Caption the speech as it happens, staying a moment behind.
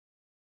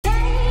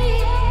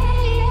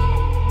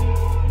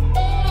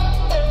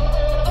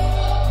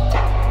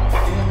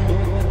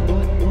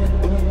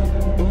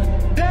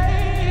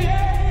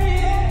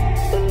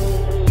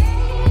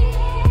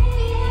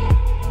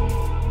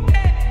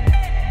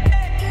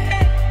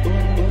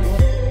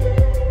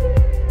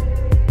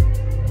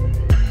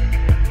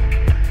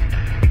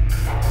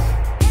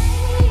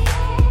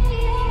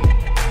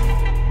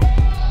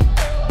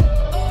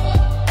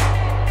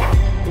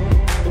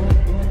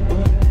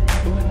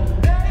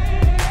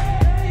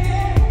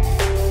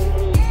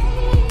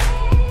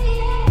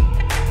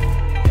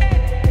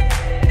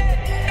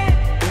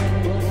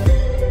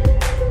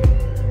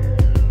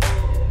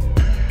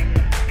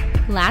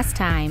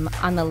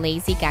on the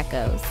lazy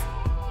geckos.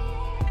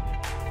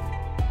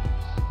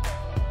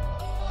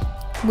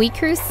 We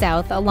cruised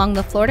south along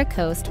the Florida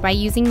coast by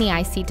using the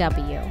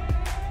ICW.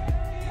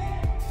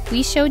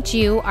 We showed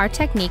you our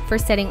technique for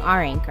setting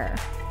our anchor.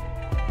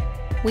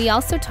 We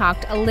also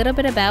talked a little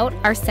bit about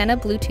our Sena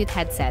Bluetooth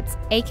headsets,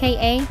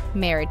 aka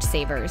marriage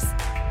savers.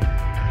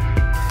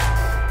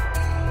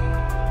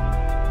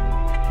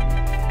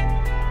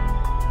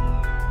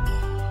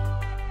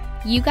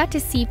 You got to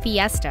see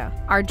Fiesta,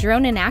 our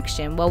drone in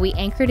action while we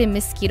anchored in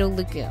Mosquito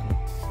Lagoon.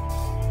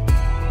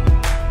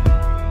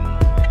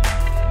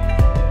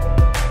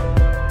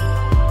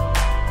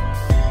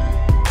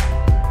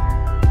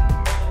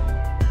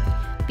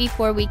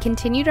 Before we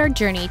continued our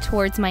journey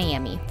towards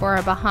Miami for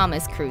our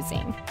Bahamas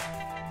cruising.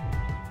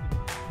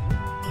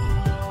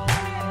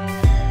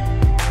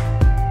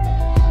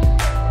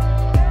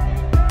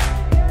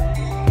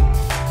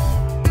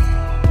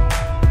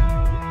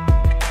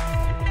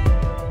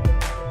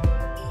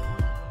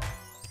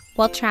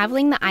 While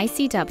traveling the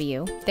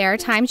ICW, there are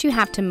times you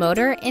have to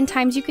motor and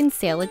times you can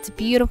sail its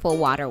beautiful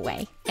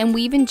waterway, and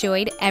we've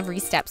enjoyed every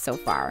step so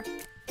far.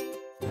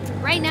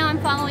 Right now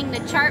I'm following the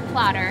chart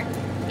plotter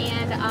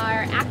and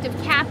our active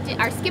captain,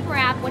 our skipper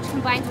app, which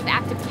combines with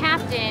active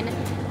captain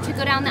to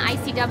go down the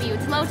ICW.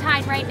 It's low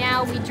tide right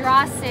now, we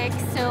draw 6,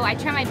 so I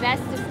try my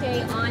best to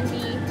stay on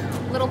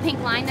the little pink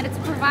line that it's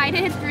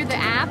provided through the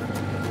app.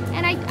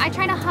 And I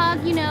try to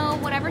hug, you know,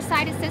 whatever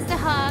side it says to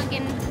hug,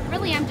 and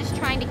really I'm just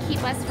trying to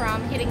keep us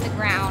from hitting the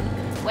ground,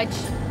 which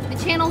the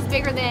channel's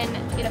bigger than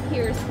it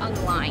appears on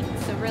the line,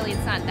 so really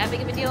it's not that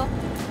big of a deal.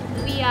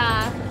 We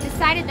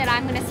decided that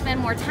I'm going to spend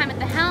more time at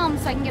the helm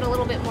so I can get a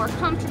little bit more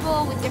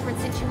comfortable with different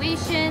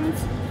situations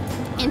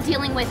and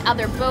dealing with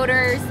other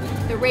boaters,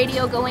 the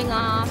radio going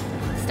off,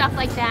 stuff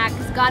like that,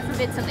 because God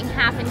forbid something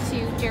happened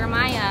to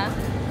Jeremiah,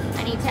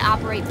 I need to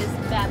operate this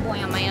bad boy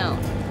on my own,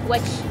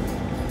 which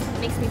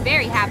makes me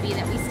very happy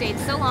that we stayed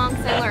so long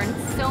because I learned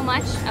so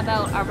much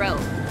about our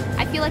boat.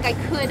 I feel like I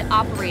could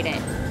operate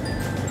it.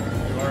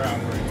 You are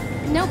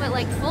operating. No, but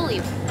like fully.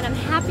 But I'm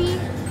happy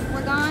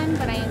we're gone,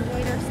 but I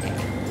enjoyed our stay.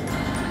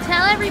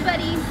 Tell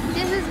everybody,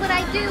 this is what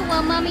I do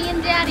while Mommy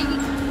and Daddy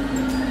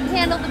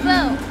handle the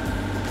boat.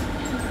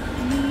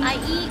 I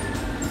eat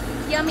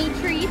yummy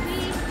treats,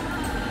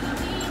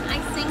 I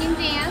sing and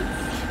dance,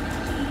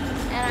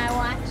 and I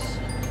watch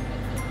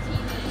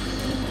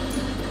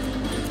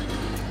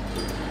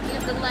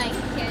the light,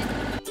 kid.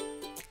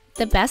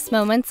 The best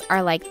moments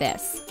are like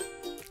this.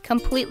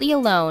 Completely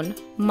alone,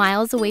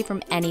 miles away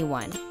from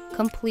anyone.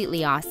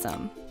 Completely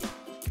awesome.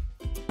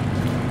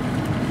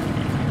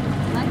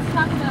 Let's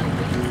talk about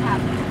what just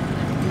happened.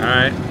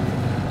 Alright.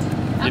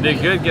 You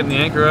did good getting the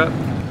anchor up.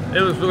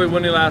 It was really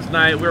windy last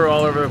night. We were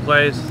all over the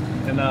place.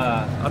 And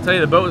I'll tell you,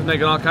 the boat was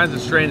making all kinds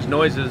of strange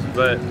noises,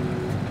 but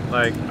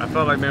like I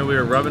felt like maybe we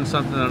were rubbing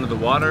something under the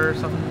water or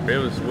something. It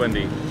was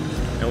windy.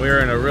 And we were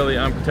in a really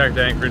unprotected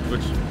anchorage,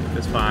 which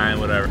is fine,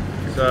 whatever.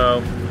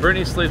 So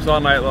Brittany sleeps all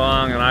night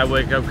long, and I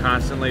wake up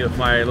constantly with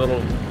my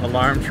little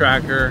alarm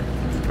tracker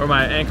or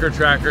my anchor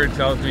tracker. It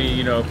tells me,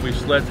 you know, if we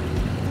slip.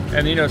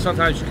 And you know,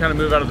 sometimes you kind of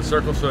move out of the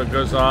circle so it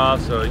goes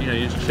off. So you know,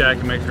 you just check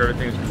and make sure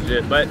everything's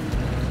legit. But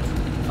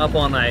up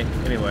all night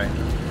anyway.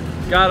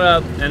 Got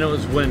up and it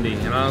was windy,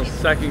 and I was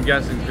second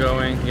guessing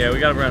going. Yeah, we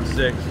got up around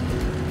 6.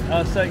 I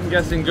was second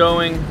guessing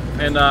going,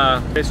 and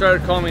they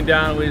started calming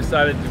down. We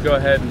decided to go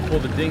ahead and pull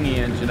the dinghy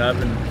engine up,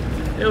 and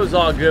it was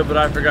all good, but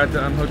I forgot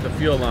to unhook the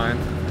fuel line.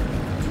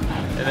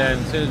 And then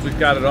as soon as we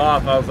got it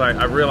off, I was like,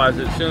 I realized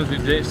it as soon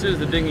as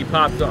the dinghy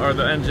popped, or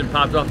the engine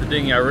popped off the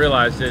dinghy, I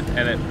realized it,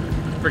 and it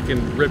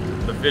freaking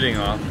ripped the fitting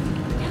off.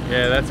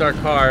 Yeah, that's our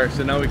car,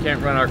 so now we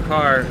can't run our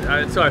car.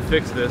 So I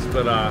fixed this,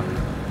 but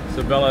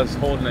so Bella's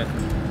holding it.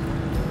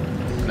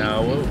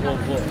 No,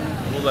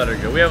 we'll let her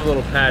go. We have a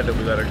little pad that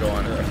we let her go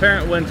on. The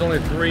apparent wind's only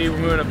 3, we're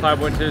moving at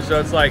 5.2, so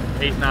it's like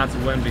 8 knots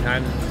of wind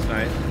behind us. It's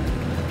nice.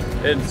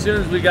 And as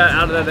soon as we got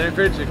out of that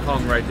anchorage, it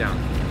calmed right down,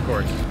 of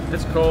course.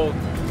 It's cold.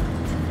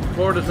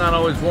 Florida's not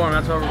always warm,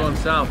 that's why we're going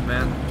south,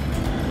 man.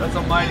 That's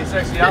a mighty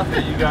sexy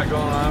outfit you got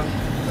going on.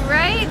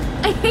 Right?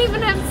 I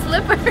even have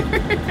slippers.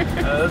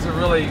 Those are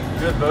really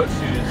good boat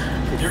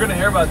shoes. You're gonna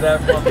hear about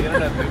that from the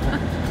internet, people.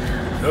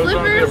 Those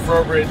Slippers, are the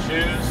appropriate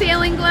shoes.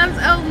 Sailing gloves,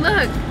 oh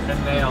look.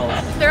 And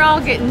nails. They're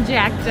all getting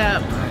jacked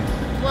up.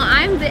 Nice. Well,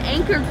 I'm the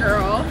anchor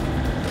girl.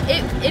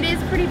 It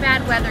is pretty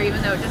bad weather, even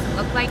though it doesn't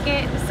look like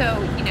it.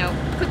 So, you know,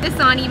 put this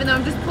on even though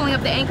I'm just pulling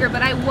up the anchor,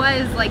 but I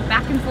was like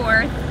back and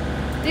forth.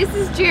 This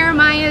is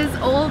Jeremiah's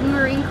old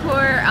Marine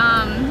Corps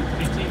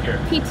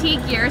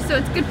PT gear, so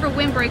it's good for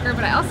windbreaker,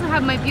 but I also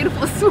have my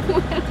beautiful sweater.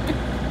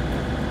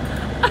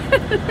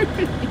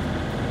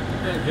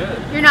 Yeah,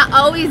 good. You're not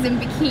always in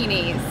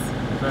bikinis.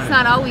 Right. It's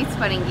not always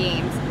fun and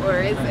games, or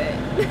is it?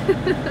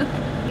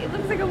 It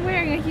looks like I'm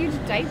wearing a huge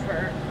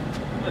diaper.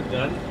 I'm not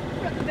done.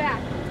 From the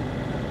back.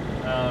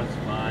 Oh, it's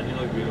fine. You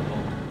look beautiful.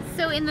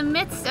 So in the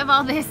midst of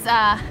all this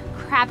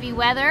crappy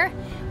weather,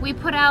 we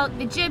put out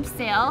the jib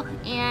sail,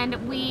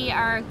 and we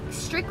are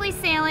strictly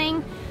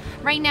sailing.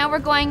 Right now we're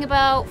going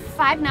about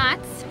 5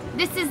 knots,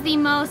 This is the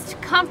most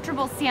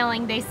comfortable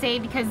sailing, they say,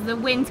 because the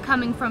wind's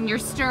coming from your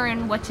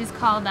stern, which is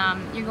called,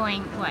 you're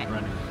going, what?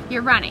 Running.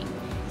 You're running.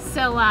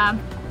 So,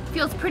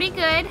 feels pretty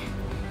good.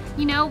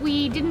 You know,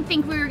 we didn't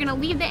think we were gonna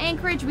leave the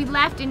anchorage, we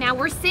left, and now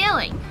we're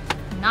sailing.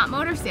 Not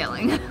motor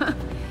sailing.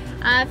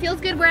 Feels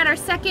good, we're at our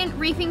second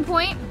reefing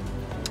point,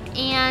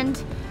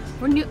 and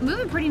we're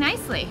moving pretty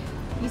nicely.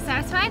 You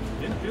satisfied?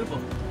 Yeah,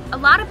 beautiful. A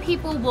lot of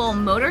people will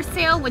motor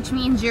sail, which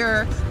means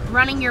you're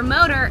running your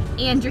motor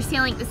and you're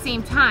sailing at the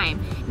same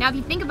time. Now if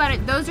you think about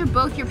it, those are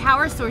both your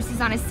power sources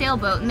on a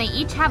sailboat, and they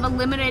each have a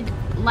limited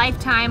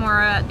lifetime,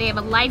 or they have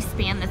a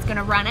lifespan that's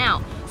gonna run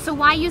out. So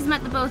why use them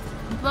at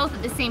both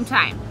at the same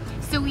time?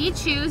 So we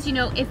choose, you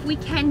know, if we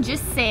can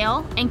just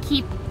sail and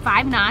keep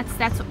 5 knots,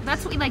 that's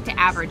what we like to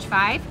average,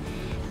 5.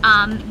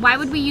 Why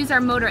would we use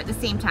our motor at the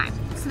same time?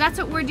 So that's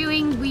what we're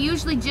doing. We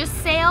usually just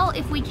sail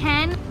if we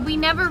can. We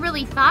never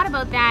really thought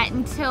about that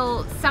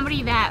until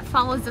somebody that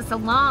follows us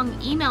along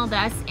emailed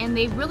us, and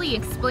they really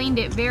explained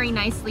it very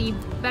nicely,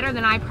 better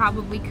than I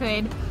probably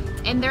could.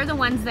 And they're the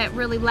ones that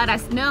really let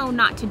us know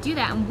not to do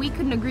that, and we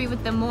couldn't agree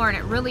with them more, and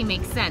it really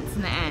makes sense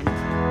in the end.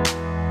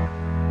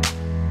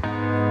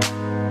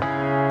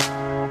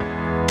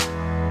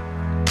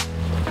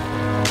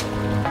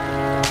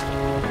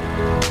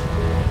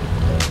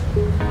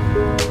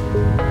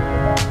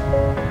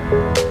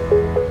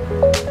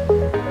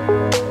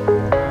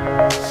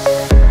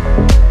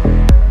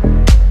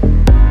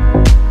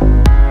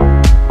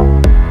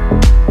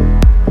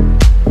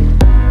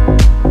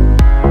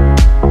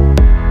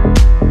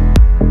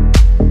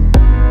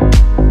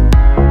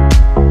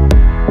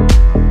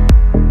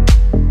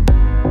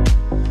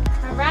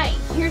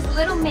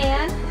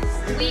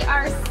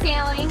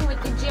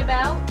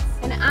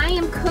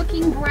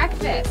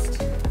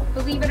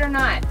 Believe it or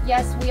not,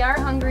 yes, we are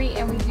hungry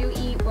and we do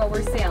eat while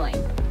we're sailing.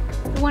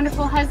 The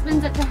wonderful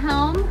husband's at the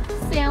helm,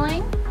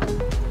 sailing.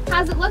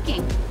 How's it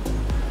looking?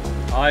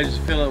 Oh, I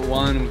just feel at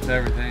one with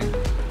everything.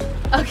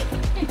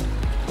 Okay.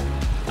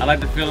 I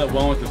like to feel at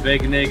one with the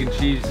bacon, egg, and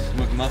cheese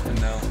McMuffin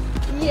though.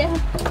 Yeah,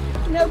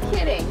 no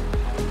kidding.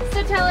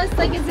 So tell us,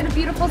 like, is it a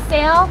beautiful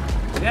sail?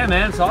 Yeah,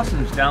 man, it's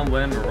awesome. It's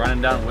downwind, we're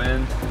running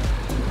downwind.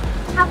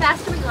 How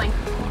fast are we going?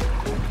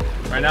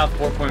 Right now,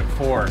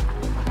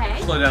 4.4.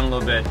 Okay. Slow down a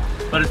little bit,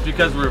 but it's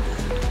because we're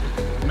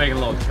making a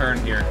little turn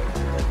here.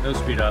 No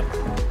speed up.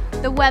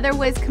 The weather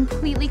was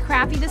completely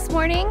crappy this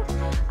morning,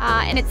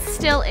 and it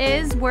still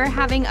is. We're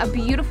having a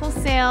beautiful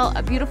sail,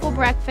 a beautiful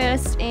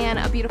breakfast, and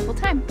a beautiful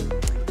time.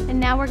 And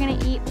now we're gonna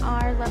eat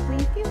our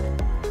lovely food.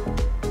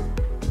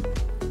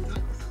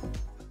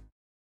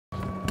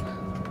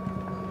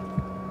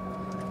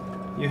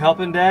 You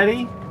helping,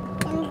 Daddy?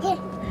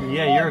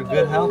 Yeah, you're a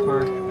good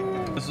helper.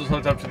 This is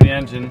hooked up to the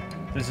engine.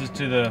 This is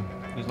to the,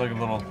 there's like a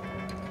little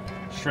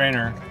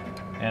strainer,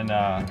 and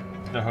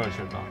the hose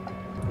hooked on.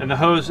 And the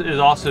hose is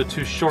also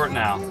too short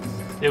now.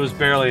 It was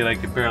barely,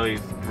 like, it barely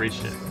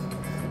reached it.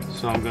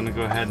 So I'm gonna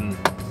go ahead and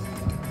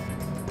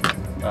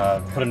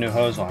put a new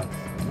hose on.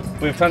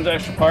 We have tons of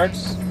extra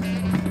parts.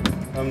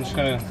 I'm just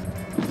gonna,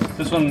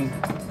 this one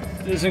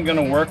isn't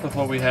gonna work with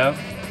what we have.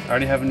 I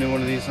already have a new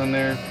one of these on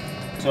there.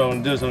 So what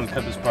I'm gonna do is I'm gonna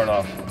cut this part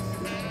off.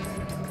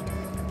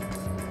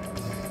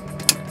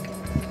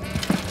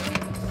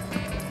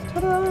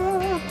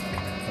 Ta-da!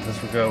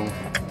 This will go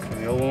where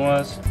the old one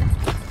was.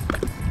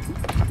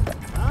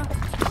 Huh?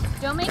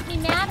 Don't make me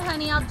mad,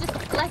 honey. I'll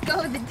just let go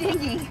of the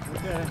dinghy.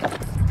 Okay.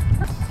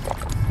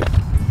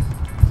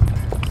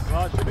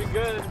 Well, it should be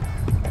good.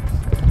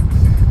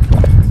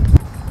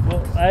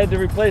 Well, I had to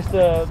replace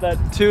that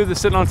tube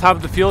that's sitting on top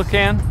of the fuel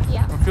can,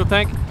 or fuel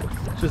tank.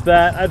 It's just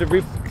that I had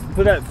to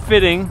put that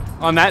fitting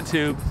on that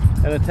tube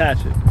and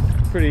attach it.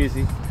 Pretty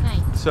easy.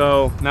 Nice.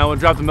 So now we'll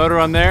drop the motor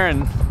on there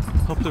and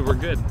hopefully we're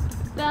good.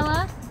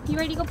 Bella, you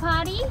ready to go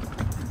potty?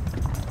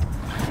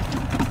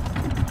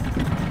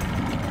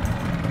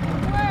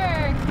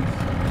 Work.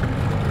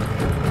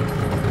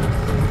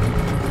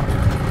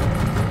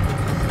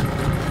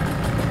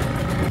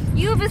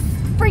 You have a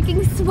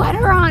freaking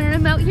sweater on and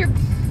I'm out here.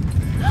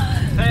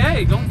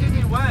 Hey, don't get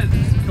me wet.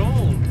 It's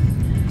cold.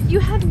 You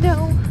have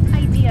no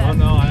idea. Oh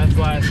no, that's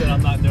why I said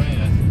I'm not doing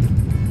it.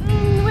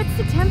 What's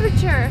the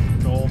temperature?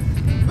 Cold.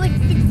 Like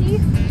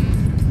 60?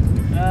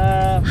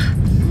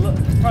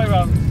 Probably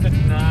about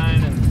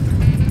 59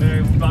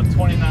 and about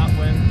 20 knot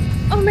wind.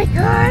 Oh my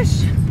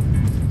gosh!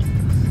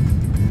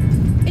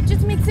 It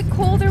just makes it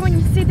colder when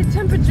you say the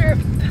temperature.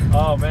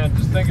 Oh man,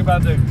 just think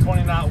about the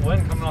 20 knot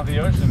wind coming off the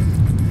ocean.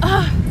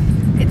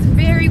 It's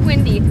very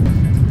windy.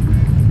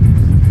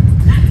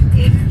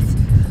 It's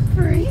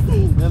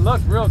freezing. It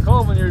looked real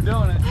cold when you were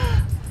doing it.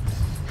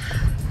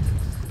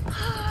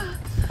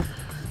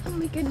 Oh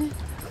my goodness.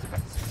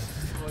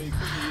 Well, you could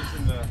be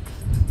using the...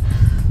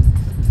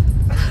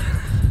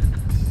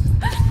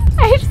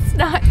 It's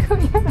not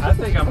going. I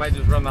think I might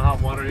just run the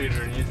hot water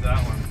heater and use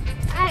that one.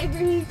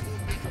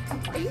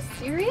 Are you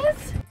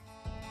serious?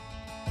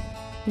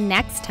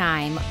 Next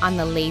time on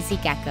the Lazy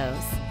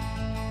Geckos.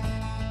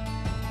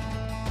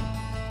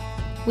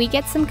 We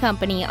get some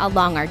company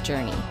along our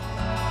journey.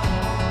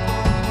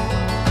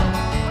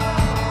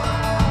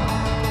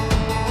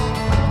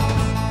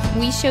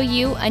 we show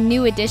you a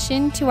new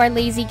addition to our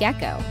lazy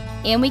gecko,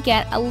 and we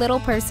get a little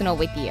personal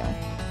with you.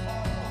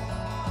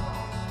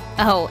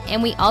 Oh,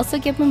 and we also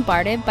get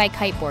bombarded by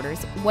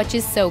kiteboarders, which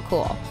is so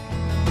cool.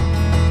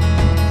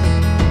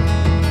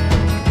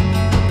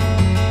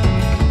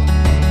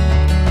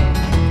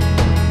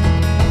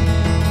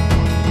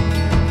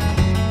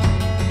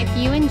 If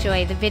you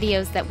enjoy the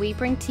videos that we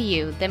bring to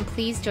you, then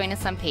please join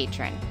us on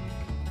Patreon.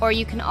 Or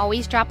you can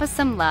always drop us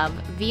some love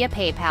via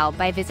PayPal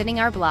by visiting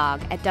our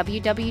blog at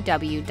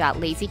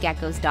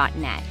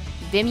www.lazygeckos.net.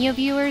 Vimeo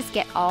viewers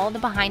get all the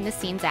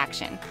behind-the-scenes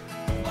action.